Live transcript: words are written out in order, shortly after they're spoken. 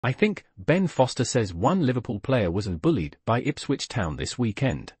I think, Ben Foster says one Liverpool player was bullied by Ipswich Town this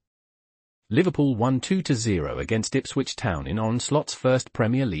weekend. Liverpool won 2-0 against Ipswich Town in Arne Slot's first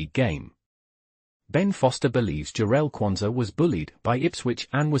Premier League game. Ben Foster believes Jarell Quansah was bullied by Ipswich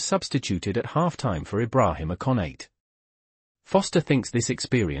and was substituted at half-time for Ibrahima Konate. Foster thinks this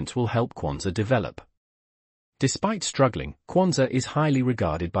experience will help Quansah develop. Despite struggling, Quansah is highly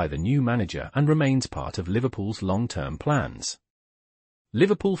regarded by the new manager and remains part of Liverpool's long-term plans.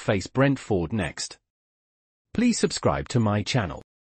 Liverpool face Brentford next. Please subscribe to my channel.